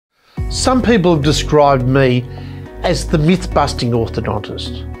Some people have described me as the myth-busting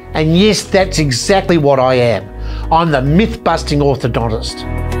orthodontist. And yes, that's exactly what I am. I'm the myth-busting orthodontist.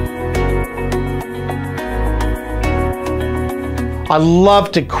 I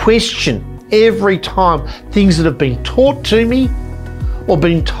love to question every time things that have been taught to me or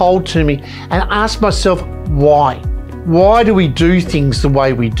been told to me and ask myself, why? Why do we do things the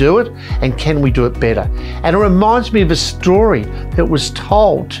way we do it, and can we do it better? And it reminds me of a story that was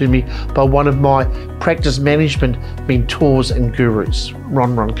told to me by one of my practice management mentors and gurus,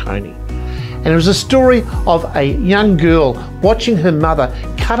 Ron Ronconi. And it was a story of a young girl watching her mother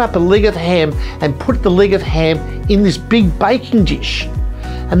cut up a leg of ham and put the leg of ham in this big baking dish.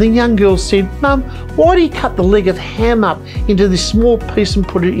 And the young girl said, "Mum, why do you cut the leg of ham up into this small piece and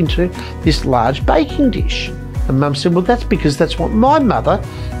put it into this large baking dish?" And Mum said, "Well, that's because that's what my mother,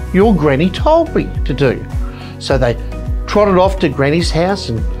 your granny, told me to do." So they trotted off to Granny's house,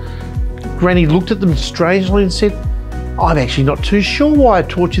 and Granny looked at them strangely and said, "I'm actually not too sure why I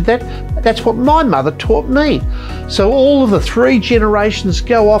taught you that. That's what my mother taught me." So all of the 3 generations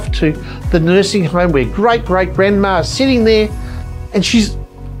go off to the nursing home where great-great-grandma is sitting there, and she's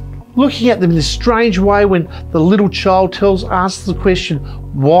looking at them in this strange way when the little child asks the question,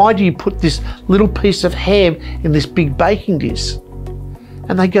 "Why do you put this little piece of ham in this big baking dish?"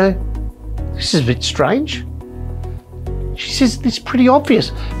 And they go, "This is a bit strange." She says, "It's pretty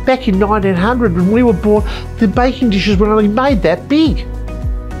obvious. Back in 1900 when we were born, the baking dishes were only made that big."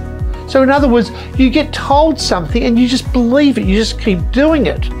 So in other words, you get told something and you just believe it, you just keep doing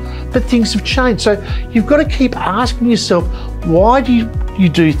it. But things have changed. So you've got to keep asking yourself, why do you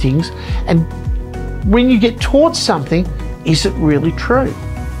do things? And when you get taught something, is it really true?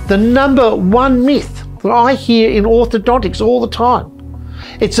 The number one myth that I hear in orthodontics all the time,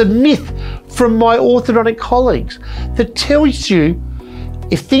 it's a myth from my orthodontic colleagues that tells you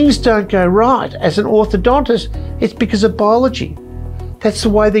if things don't go right as an orthodontist, it's because of biology. That's the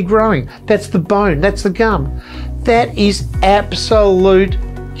way they're growing. That's the bone, that's the gum. That is absolute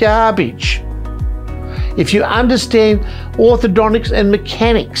garbage. If you understand orthodontics and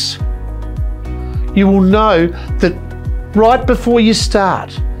mechanics, you will know that right before you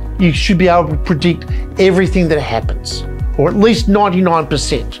start, you should be able to predict everything that happens, or at least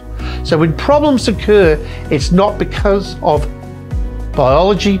 99%. So when problems occur, it's not because of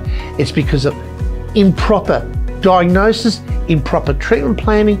biology, it's because of improper diagnosis, improper treatment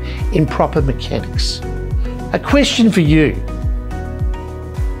planning, improper mechanics. A question for you.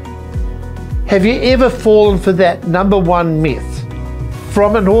 Have you ever fallen for that number one myth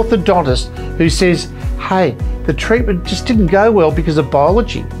from an orthodontist who says, "Hey, the treatment just didn't go well because of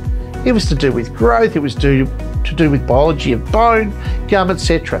biology. It was to do with growth, it was to do with biology of bone, gum,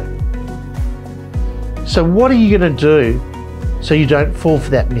 etc." So what are you going to do so you don't fall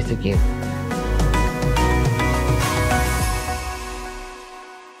for that myth again?